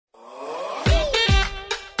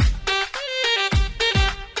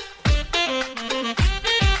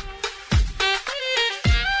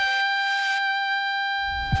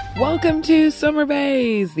Welcome to Summer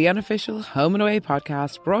Bays, the unofficial home and away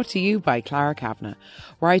podcast brought to you by Clara Kavanagh,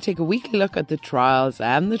 where I take a weekly look at the trials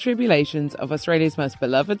and the tribulations of Australia's most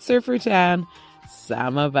beloved surfer town,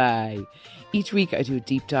 Summer Bay. Each week I do a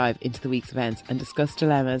deep dive into the week's events and discuss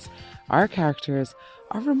dilemmas our characters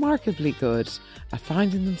are remarkably good at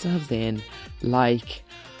finding themselves in, like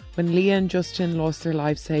when Leah and Justin lost their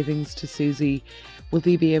life savings to Susie, will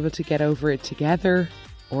they be able to get over it together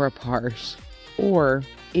or apart? Or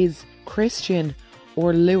is Christian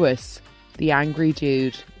or Lewis the angry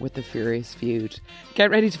dude with the furious feud? Get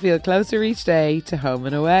ready to feel closer each day to home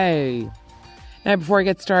and away. Now, before I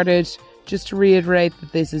get started, just to reiterate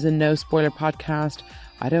that this is a no spoiler podcast.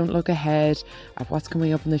 I don't look ahead at what's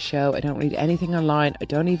coming up in the show. I don't read anything online. I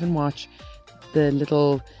don't even watch the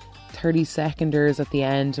little 30-seconders at the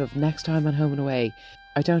end of next time on Home and Away.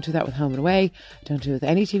 I don't do that with Home and Away. I don't do it with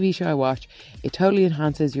any TV show I watch. It totally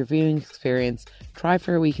enhances your viewing experience. Try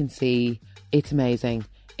for a week and see. It's amazing.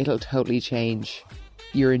 It'll totally change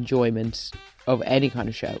your enjoyment of any kind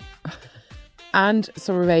of show. And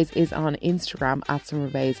Summer Bays is on Instagram at Summer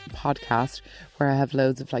Bays Podcast, where I have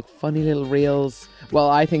loads of like funny little reels. Well,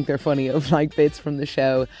 I think they're funny, of like bits from the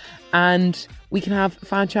show. And we can have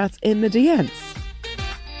fan chats in the DMs.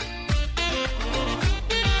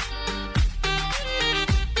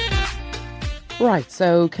 Right,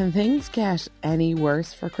 so can things get any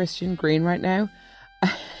worse for Christian Green right now?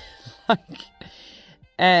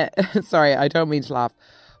 Sorry, I don't mean to laugh,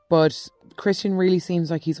 but Christian really seems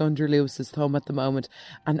like he's under Lewis's thumb at the moment,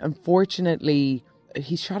 and unfortunately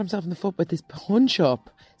he shot himself in the foot with this punch up.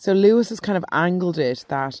 So Lewis has kind of angled it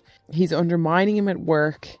that he's undermining him at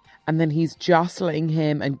work, and then he's jostling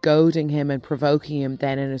him and goading him and provoking him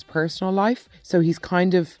then in his personal life. So he's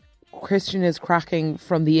kind of, Christian is cracking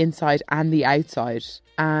from the inside and the outside.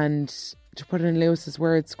 And to put it in Lewis's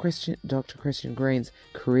words, Dr. Christian Green's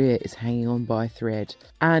career is hanging on by a thread.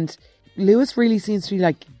 And Lewis really seems to be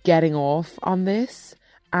like getting off on this,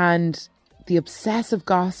 and the obsessive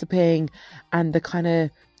gossiping and the kind of,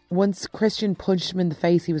 once Christian punched him in the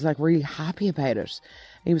face, he was like really happy about it.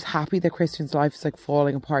 He was happy that Christian's life is like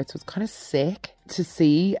falling apart. So it's kind of sick to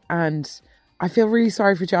see. And I feel really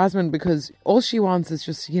sorry for Jasmine, because all she wants is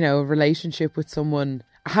just, you know, a relationship with someone,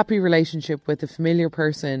 a happy relationship with a familiar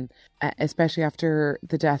person, especially after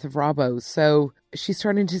the death of Robbo. So she's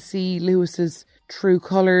starting to see Lewis's true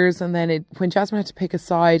colours. And then when Jasmine had to pick a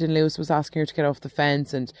side and Lewis was asking her to get off the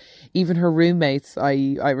fence, and even her roommates,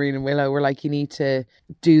 Irene and Willow, were like, you need to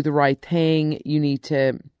do the right thing. You need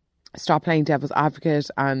to stop playing devil's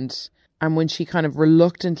advocate. And when she kind of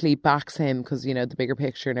reluctantly backs him, because, you know, the bigger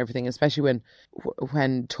picture and everything, especially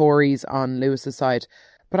when Tori's on Lewis's side.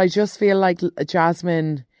 But I just feel like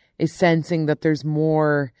Jasmine is sensing that there's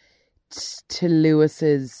more to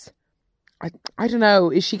Lewis's, I don't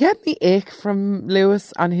know, is she getting the ick from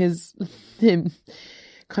Lewis and him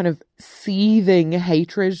kind of seething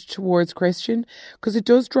hatred towards Christian? Because it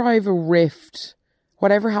does drive a rift.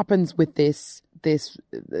 Whatever happens with the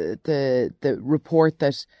report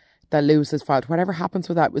that Lewis has filed, whatever happens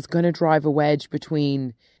with that was going to drive a wedge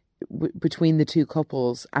between the two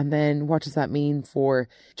couples. And then what does that mean for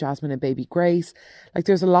Jasmine and baby Grace? Like,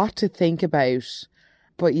 there's a lot to think about.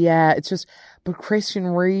 But yeah, but Christian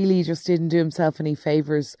really just didn't do himself any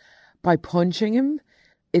favours by punching him.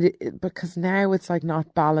 Because now it's like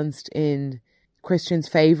not balanced in Christian's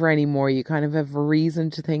favour anymore. You kind of have a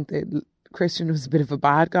reason to think that Christian was a bit of a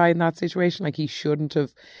bad guy in that situation. Like, he shouldn't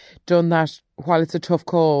have done that. While it's a tough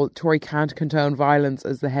call, Tori can't condone violence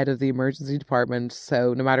as the head of the emergency department.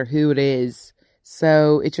 So no matter who it is.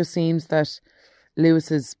 So it just seems that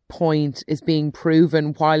Lewis's point is being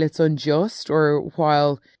proven while it's unjust, or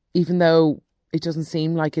while, even though it doesn't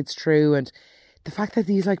seem like it's true. And the fact that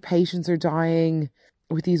these like patients are dying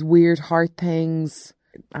with these weird heart things,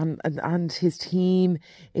 and his team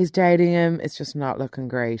is doubting him, it's just not looking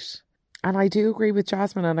great. And I do agree with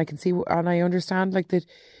Jasmine, and I can see, and I understand like that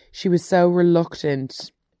she was so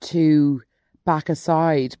reluctant to back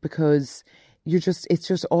aside, because it's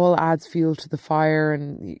just all adds fuel to the fire,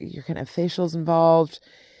 and you're getting officials involved.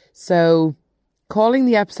 So calling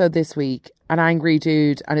the episode this week An Angry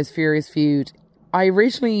Dude and His Furious Feud, I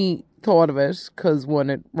originally thought of it because,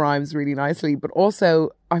 one, it rhymes really nicely, but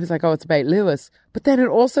also I was like, oh, it's about Lewis. But then it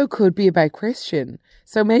also could be about Christian.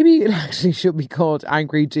 So maybe it actually should be called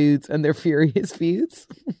Angry Dudes and Their Furious Feuds.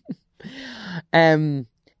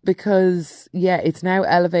 Because, yeah, it's now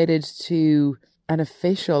elevated to an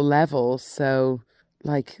official level. So,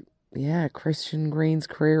 like, yeah, Christian Green's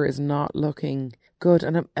career is not looking good.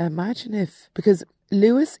 And imagine if, because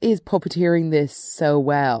Lewis is puppeteering this so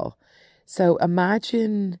well. So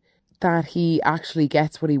imagine that he actually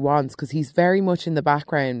gets what he wants, because he's very much in the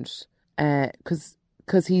background.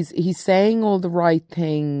 Because he's saying all the right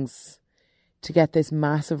things to get this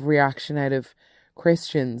massive reaction out of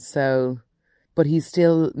Christians. So, but he's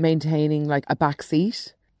still maintaining like a back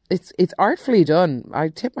seat. It's artfully done. I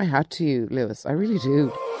tip my hat to you, Lewis. I really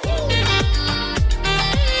do.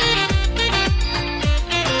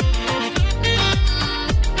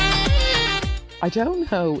 I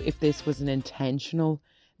don't know if this was an intentional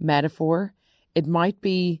metaphor. It might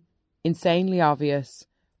be insanely obvious,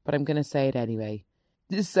 but I'm going to say it anyway.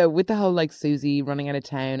 So with the whole like Susie running out of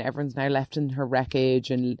town, everyone's now left in her wreckage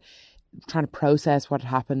and trying to process what had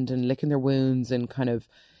happened and licking their wounds and kind of,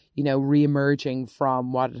 you know, re-emerging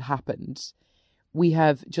from what had happened. We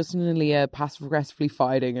have Justin and Leah passive-aggressively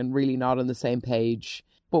fighting and really not on the same page.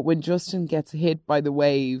 But when Justin gets hit by the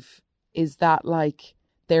wave, is that like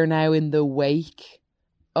they're now in the wake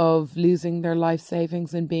of losing their life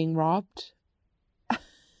savings and being robbed?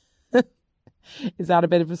 Is that a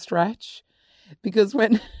bit of a stretch? Because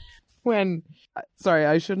when sorry,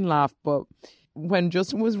 I shouldn't laugh, but when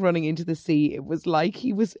Justin was running into the sea, it was like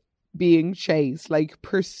he was being chased, like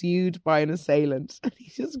pursued by an assailant. And he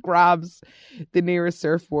just grabs the nearest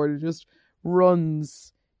surfboard and just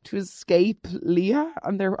runs to escape Leah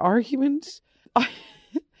and their argument.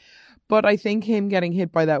 But I think him getting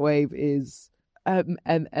hit by that wave is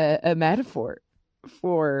a metaphor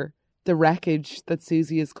for the wreckage that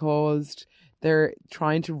Susie has caused. They're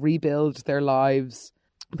trying to rebuild their lives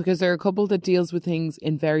because they're a couple that deals with things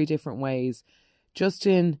in very different ways.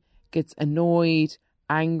 Justin gets annoyed,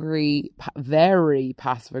 angry, very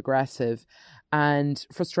passive aggressive, and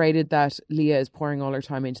frustrated that Leah is pouring all her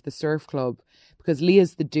time into the surf club because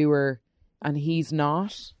Leah's the doer and he's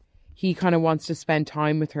not. He kind of wants to spend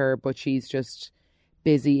time with her, but she's just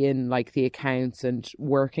busy in like the accounts and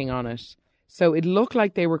working on it. So it looked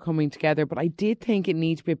like they were coming together, but I did think it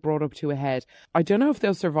needed to be brought up to a head. I don't know if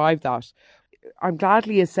they'll survive that. I'm glad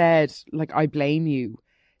Leah said, like, I blame you,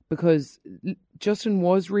 because Justin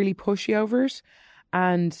was really pushy over it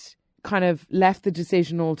and kind of left the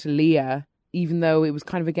decision all to Leah, even though it was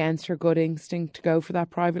kind of against her gut instinct to go for that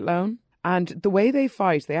private loan. And the way they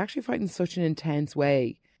actually fight in such an intense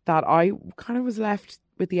way that I kind of was left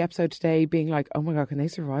with the episode today being like, oh my God, can they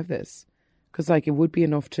survive this? Because like it would be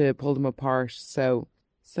enough to pull them apart. So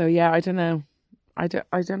yeah, I don't know. I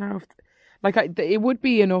don't know if like it would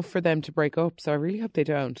be enough for them to break up. So I really hope they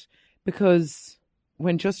don't, because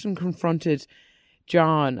when Justin confronted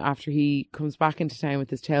John after he comes back into town with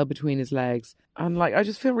his tail between his legs, and like I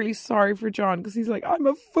just feel really sorry for John because he's like, I'm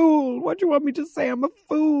a fool. What do you want me to say? I'm a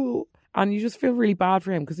fool. And you just feel really bad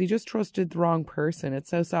for him because he just trusted the wrong person. It's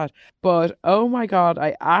so sad. But oh my God,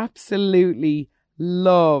 I absolutely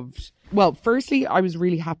loved. Well, firstly, I was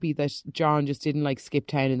really happy that John just didn't like skip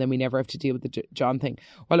town and then we never have to deal with the John thing.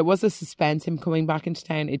 While it was a suspense, him coming back into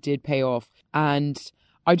town, it did pay off. And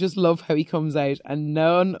I just love how he comes out and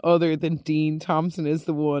none other than Dean Thompson is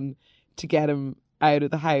the one to get him out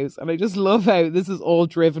of the house. And I just love how this is all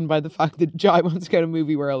driven by the fact that Jai wants to go to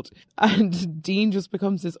Movie World. And Dean just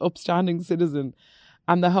becomes this upstanding citizen.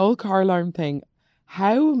 And the whole car alarm thing,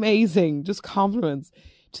 how amazing, just compliments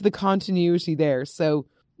to the continuity there. So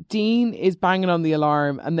Dean is banging on the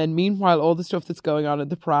alarm, and then meanwhile all the stuff that's going on at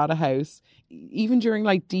the Prada house, even during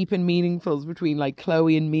like deep and meaningfuls between like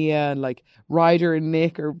Chloe and Mia, and like Ryder and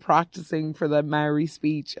Nick are practicing for the Maori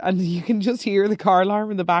speech, and you can just hear the car alarm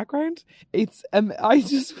in the background. It's I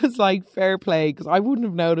just was like, fair play, because I wouldn't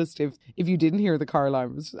have noticed if you didn't hear the car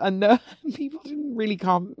alarms, and people didn't really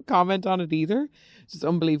comment on it either. Just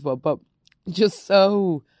unbelievable, but just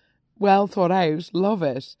so well thought out. Love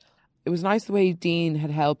it. It was nice the way Dean had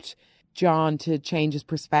helped John to change his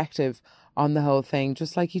perspective on the whole thing.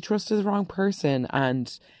 Just like he trusted the wrong person,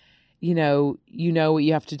 and you know what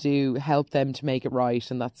you have to do, help them to make it right,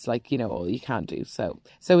 and that's like, all you can do. So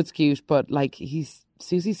it's cute, but like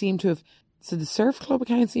Susie seemed to have, so the surf club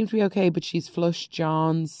account seemed to be okay, but she's flushed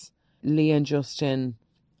John's, Leah and Justin,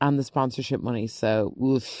 and the sponsorship money. So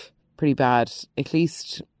oof, pretty bad. At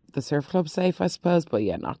least the surf club's safe, I suppose, but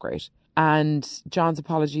yeah, not great. And John's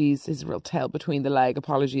apologies, his real tail between the leg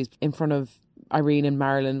apologies in front of Irene and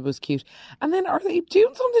Marilyn was cute. And then are they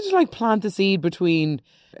doing something to like plant the seed between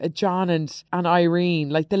John and Irene?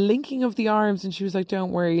 Like the linking of the arms, and she was like,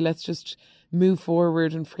 don't worry, let's just move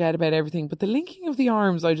forward and forget about everything. But the linking of the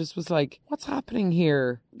arms, I just was like, what's happening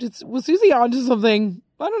here? Was Susie onto something?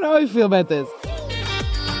 I don't know how I feel about this.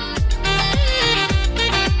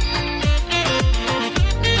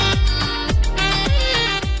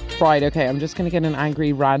 Right, okay, I'm just going to get an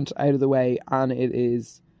angry rant out of the way, and it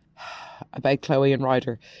is about Chloe and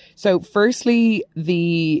Ryder. So firstly,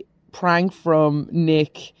 the prank from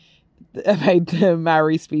Nick about the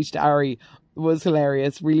Maori speech to Ari was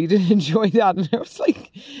hilarious. Really did enjoy that. And I was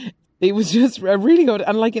like, it was just a really good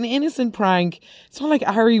and like an innocent prank. It's not like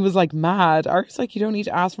Ari was like mad. Ari's like, you don't need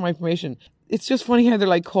to ask for my permission. It's just funny how they're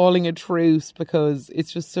like calling a truce because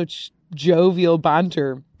it's just such jovial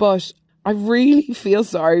banter. But I really feel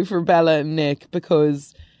sorry for Bella and Nick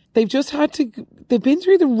because they've been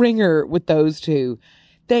through the ringer with those two.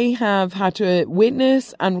 They have had to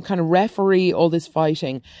witness and kind of referee all this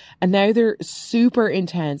fighting. And now they're super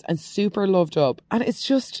intense and super loved up. And it's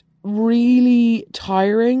just really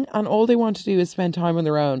tiring. And all they want to do is spend time on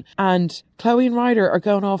their own. And Chloe and Ryder are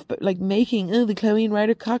going off, but like making the Chloe and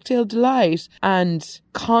Ryder cocktail delight and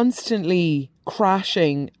constantly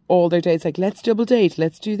crashing all their dates. Like, let's double date.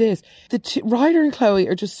 Let's do this. Ryder and Chloe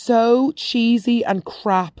are just so cheesy and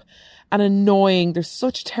crap and annoying. They're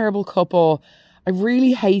such a terrible couple. I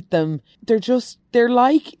really hate them. They're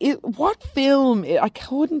like, what film? I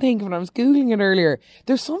couldn't think of it. I was Googling it earlier.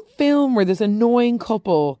 There's some film where this annoying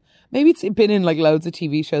couple, maybe it's been in like loads of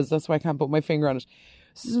TV shows. That's why I can't put my finger on it.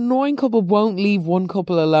 This annoying couple won't leave one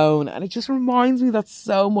couple alone. And it just reminds me that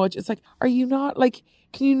so much. It's like, are you not like,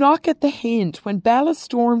 can you not get the hint? When Bella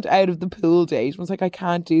stormed out of the pool date and was like, I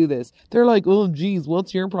can't do this. They're like, oh, geez,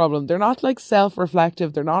 what's your problem? They're not like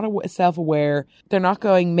self-reflective. They're not self-aware. They're not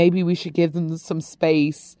going, maybe we should give them some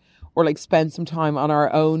space or like spend some time on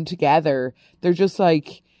our own together. They're just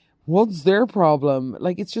like, what's their problem?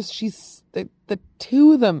 Like, it's just, the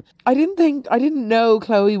two of them. I didn't know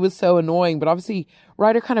Chloe was so annoying, but obviously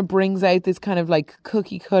Ryder kind of brings out this kind of like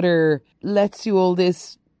cookie cutter, let's do all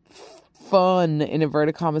this fun in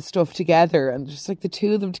inverted commas stuff together, and just like the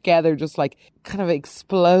two of them together just like kind of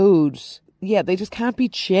explode. Yeah, they just can't be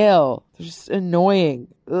chill. They're just annoying.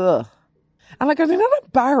 Ugh. And like, are they not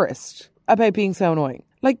embarrassed about being so annoying?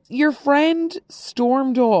 Like, your friend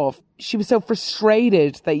stormed off. She was so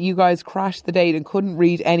frustrated that you guys crashed the date and couldn't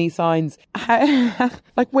read any signs.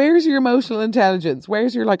 Like, where's your emotional intelligence?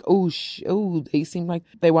 Where's your like, they seem like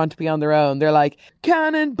they want to be on their own. They're like,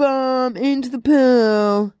 cannon bomb into the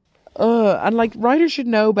pool. And like, Ryder should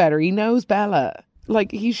know better. He knows Bella.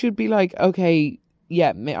 Like, he should be like, okay,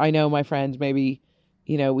 yeah, I know my friend, maybe,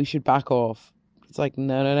 we should back off. It's like,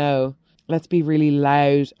 no. Let's be really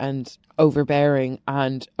loud and overbearing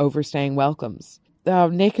and overstaying welcomes.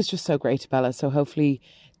 Nick is just so great to Bella. So hopefully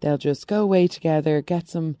they'll just go away together, get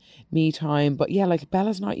some me time. But yeah, like,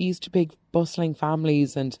 Bella's not used to big bustling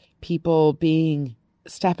families and people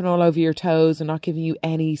stepping all over your toes and not giving you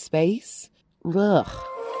any space. Ugh.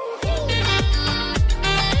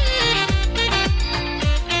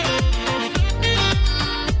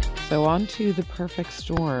 So on to the perfect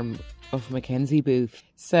storm of Mackenzie Booth.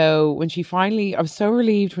 So I was so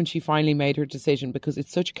relieved when she finally made her decision, because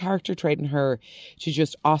it's such a character trait in her to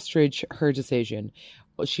just ostrich her decision.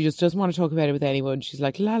 She just doesn't want to talk about it with anyone. She's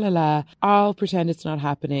like, la la la, I'll pretend it's not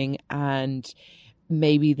happening and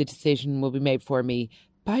maybe the decision will be made for me.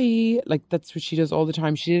 Bye. Like, that's what she does all the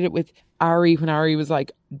time. She did it with Ari when Ari was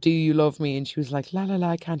like, do you love me? And she was like, la la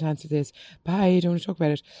la, I can't answer this. Bye, I don't want to talk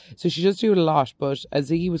about it. So she does do it a lot. But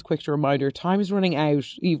as Ziggy was quick to remind her, time is running out.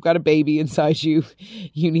 You've got a baby inside you.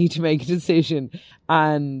 You need to make a decision.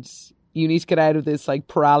 And you need to get out of this like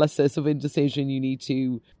paralysis of indecision. You need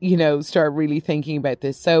to, start really thinking about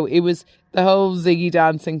this. So it was the whole Ziggy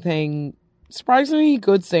dancing thing. Surprisingly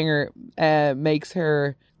good singer, makes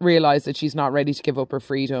her realise that she's not ready to give up her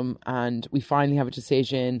freedom, and we finally have a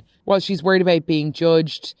decision. While she's worried about being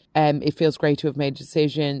judged, it feels great to have made a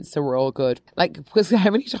decision, so we're all good. Like, because how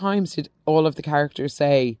many times did all of the characters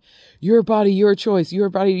say, your body, your choice, your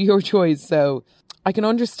body, your choice? So I can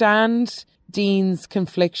understand Dean's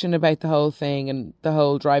confliction about the whole thing and the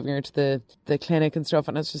whole driving her to the clinic and stuff,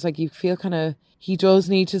 and it's just like, you feel kind of, he does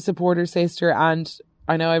need to support her sister. And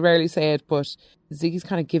I know I rarely say it, but Ziggy's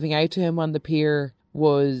kind of giving out to him on the pier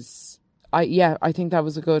I think that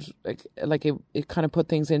was a good, it kind of put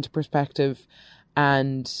things into perspective,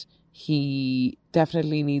 and he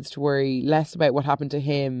definitely needs to worry less about what happened to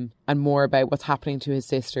him and more about what's happening to his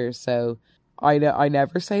sister. So I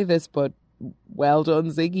never say this, but well done,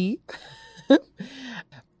 Ziggy.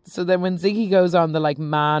 So then when Ziggy goes on the like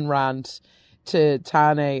man rant to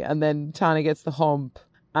Tane, and then Tane gets the hump,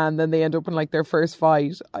 and then they end up in like their first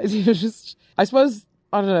fight, I suppose,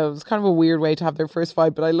 I don't know, it's kind of a weird way to have their first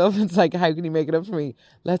fight, but I love it's like, how can you make it up for me?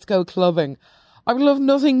 Let's go clubbing. I would love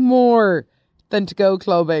nothing more than to go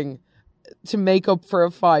clubbing. to make up for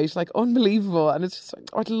a fight. Like, unbelievable. And it's just like,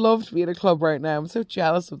 I'd love to be in a club right now. I'm so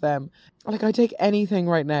jealous of them. Like, I take anything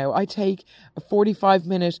right now. I take a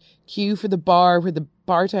 45-minute queue for the bar where the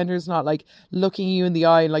bartender's not like looking you in the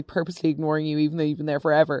eye and like purposely ignoring you even though you've been there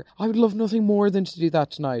forever. I would love nothing more than to do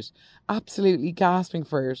that tonight. Absolutely gasping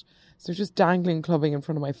for it. So just dangling clubbing in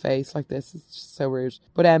front of my face like this is just so rude.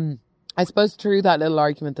 But I suppose through that little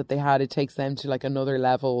argument that they had, it takes them to like another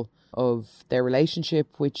level of their relationship,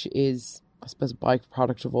 which is, I suppose, a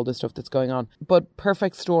byproduct of all this stuff that's going on. But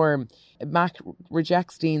perfect storm. Mac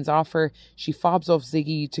rejects Dean's offer. She fobs off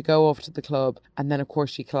Ziggy to go off to the club. And then, of course,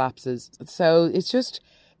 she collapses. So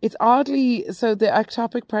it's oddly, so the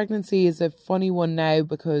ectopic pregnancy is a funny one now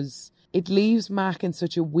because it leaves Mac in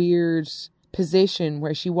such a weird position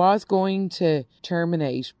where she was going to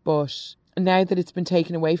terminate, but now that it's been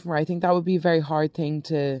taken away from her, I think that would be a very hard thing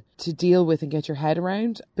to deal with and get your head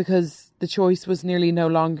around, because the choice was nearly no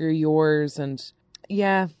longer yours. And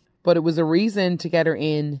yeah, but it was a reason to get her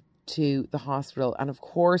in to the hospital. And of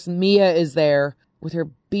course, Mia is there with her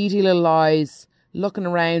beady little eyes, looking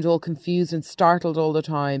around all confused and startled all the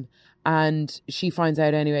time. And she finds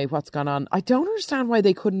out anyway what's gone on. I don't understand why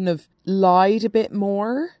they couldn't have lied a bit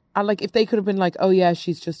more. And like, if they could have been like, oh yeah,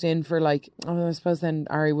 she's just in for like, oh, I suppose then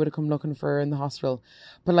Ari would have come looking for her in the hospital.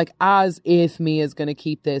 But like, as if Mia's going to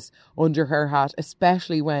keep this under her hat,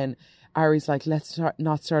 especially when Ari's like, let's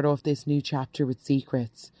not start off this new chapter with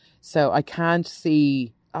secrets. So I can't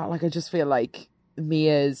see, I just feel like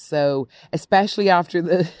Mia is so, especially after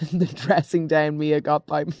the dressing down Mia got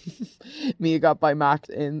by Mac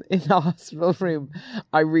in the hospital room.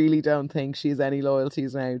 I really don't think she has any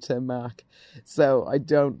loyalties now to Mac. So I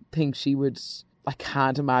don't think she would, I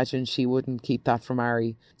can't imagine she wouldn't keep that from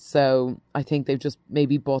Ari. So I think they've just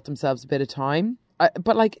maybe bought themselves a bit of time.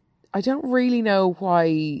 But like, I don't really know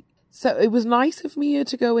why. So it was nice of Mia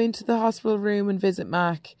to go into the hospital room and visit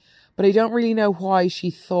Mac, but I don't really know why she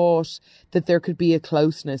thought that there could be a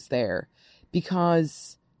closeness there,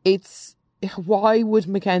 because why would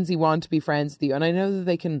Mackenzie want to be friends with you? And I know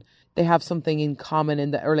that they have something in common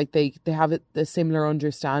in that, or like they have a similar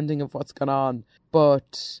understanding of what's going on.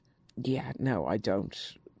 But yeah, no, I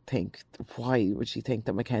don't think, why would she think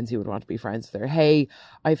that Mackenzie would want to be friends with her? Hey,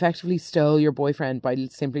 I effectively stole your boyfriend by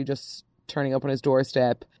simply just turning up on his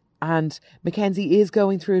doorstep. And Mackenzie is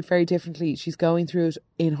going through it very differently. She's going through it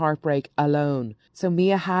in heartbreak alone. So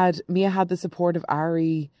Mia had the support of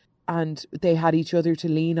Ari, and they had each other to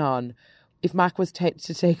lean on. If Mac was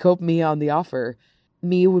to take up Mia on the offer,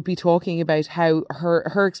 Mia would be talking about how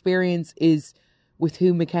her experience is with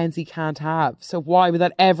who Mackenzie can't have. So why would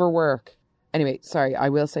that ever work? Anyway, sorry, I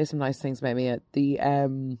will say some nice things about Mia.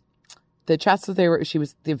 The chats that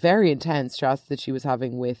the very intense chats that she was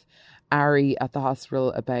having with Ari at the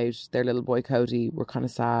hospital about their little boy Cody were kind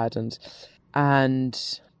of sad,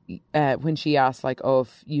 and when she asked like, oh,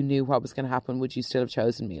 if you knew what was going to happen, would you still have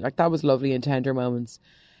chosen me? Like, that was lovely and tender moments.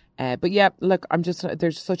 But yeah, look,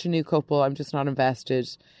 there's such a new couple. I'm just not invested.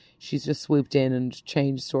 She's just swooped in and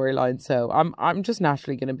changed storyline, so I'm just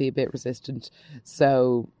naturally going to be a bit resistant.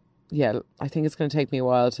 So yeah, I think it's going to take me a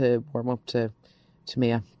while to warm up to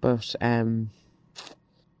Mia, but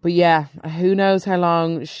yeah, who knows how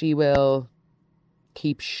long she will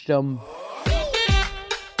keep stum.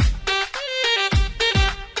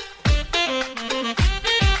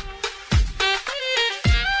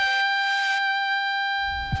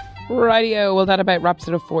 Rightio, well, that about wraps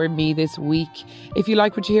it up for me this week. If you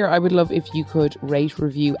like what you hear, I would love if you could rate,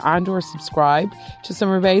 review and or subscribe to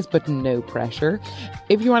Summer Bays, but no pressure.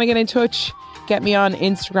 If you want to get in touch, get me on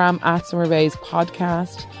Instagram at Summer Bays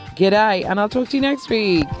Podcast. G'day, and I'll talk to you next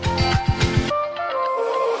week.